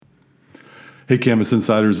Hey, Canvas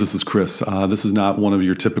Insiders, this is Chris. This is not one of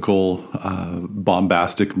your typical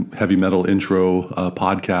bombastic heavy metal intro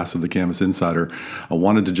podcasts of the Canvas Insider. I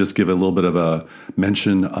wanted to just give a little bit of a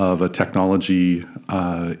mention of a technology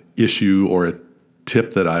issue or a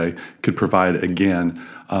tip that I could provide again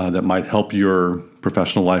that might help your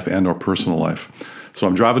professional life and or personal life. So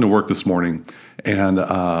I'm driving to work this morning, and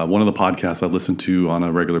one of the podcasts I listen to on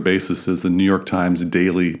a regular basis is the New York Times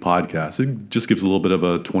Daily Podcast. It just gives a little bit of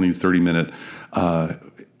a 20, 30-minute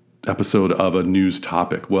episode of a news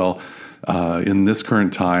topic. Well, in this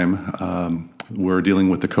current time, we're dealing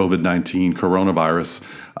with the COVID-19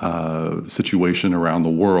 coronavirus situation around the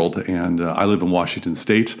world, and I live in Washington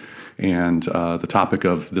State, and the topic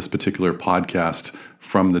of this particular podcast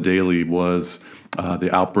from the Daily was the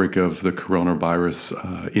outbreak of the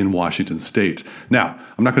coronavirus in Washington State. Now,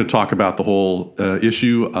 I'm not going to talk about the whole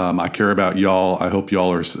issue. I care about y'all. I hope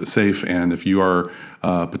y'all are safe. And if you are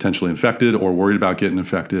potentially infected or worried about getting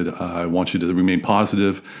infected, I want you to remain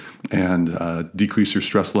positive and decrease your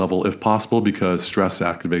stress level if possible, because stress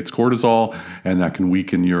activates cortisol and that can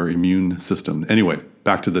weaken your immune system. Anyway,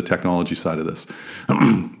 back to the technology side of this.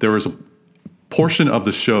 There was a portion of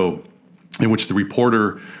the show in which the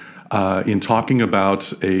reporter, in talking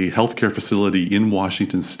about a healthcare facility in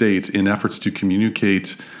Washington State in efforts to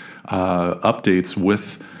communicate updates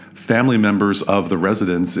with family members of the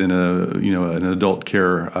residents in an adult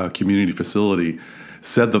care community facility,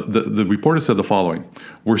 said the reporter said the following: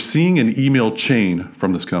 "We're seeing an email chain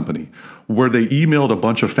from this company where they emailed a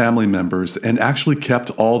bunch of family members and actually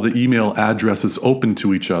kept all the email addresses open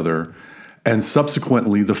to each other. And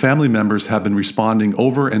subsequently, the family members have been responding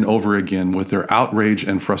over and over again with their outrage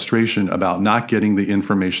and frustration about not getting the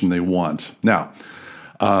information they want." Now,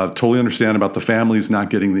 totally understand about the families not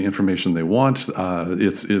getting the information they want.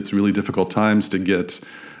 It's really difficult times to get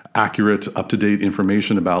accurate, up-to-date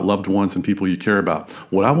information about loved ones and people you care about.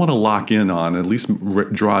 What I want to lock in on, at least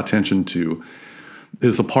draw attention to,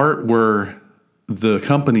 is the part where the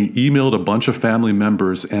company emailed a bunch of family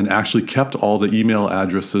members and actually kept all the email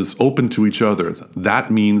addresses open to each other.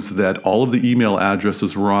 That means that all of the email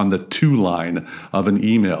addresses were on the to line of an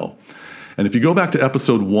email. And if you go back to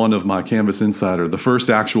episode 1 of my Canvas Insider, the first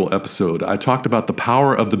actual episode, I talked about the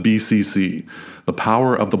power of the BCC, the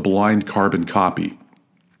power of the blind carbon copy.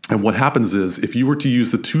 And what happens is, if you were to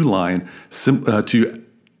use the to line to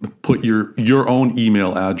put your own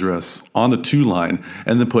email address on the to line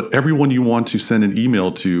and then put everyone you want to send an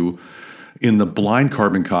email to in the blind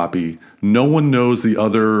carbon copy, no one knows the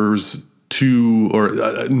others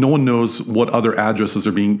no one knows what other addresses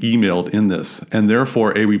are being emailed in this. And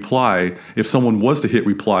therefore, a reply, if someone was to hit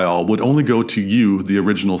reply all, would only go to you, the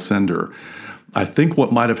original sender. I think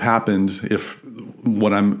what might have happened, if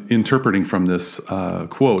what I'm interpreting from this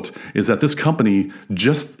quote, is that this company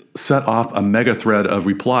just set off a mega thread of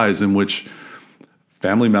replies in which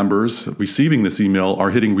family members receiving this email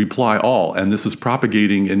are hitting reply all, and this is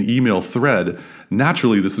propagating an email thread.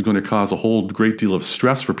 Naturally, this is going to cause a whole great deal of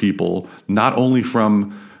stress for people, not only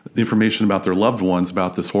from information about their loved ones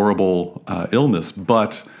about this horrible illness,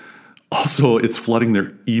 but also it's flooding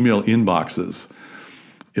their email inboxes.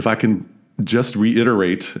 If I can just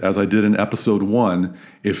reiterate, as I did in episode 1,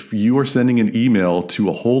 if you are sending an email to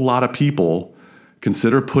a whole lot of people,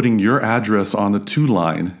 consider putting your address on the to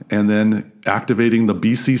line and then activating the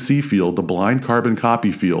BCC field, the blind carbon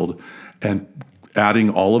copy field, and adding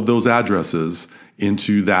all of those addresses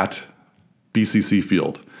into that BCC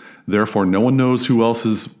field. Therefore, no one knows who else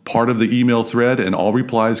is part of the email thread, and all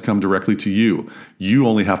replies come directly to you. You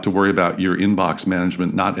only have to worry about your inbox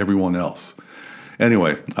management, not everyone else.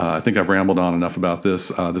 Anyway, I think I've rambled on enough about this.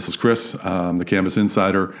 This is Chris, the Canvas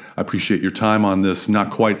Insider. I appreciate your time on this,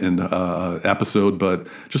 not quite an episode, but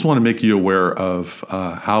just want to make you aware of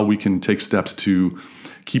how we can take steps to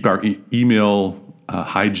keep our email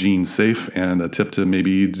hygiene safe, and a tip to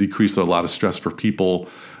maybe decrease a lot of stress for people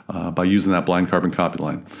by using that blind carbon copy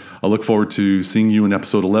line. I look forward to seeing you in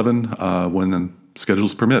episode 11 when the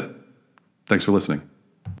schedules permit. Thanks for listening.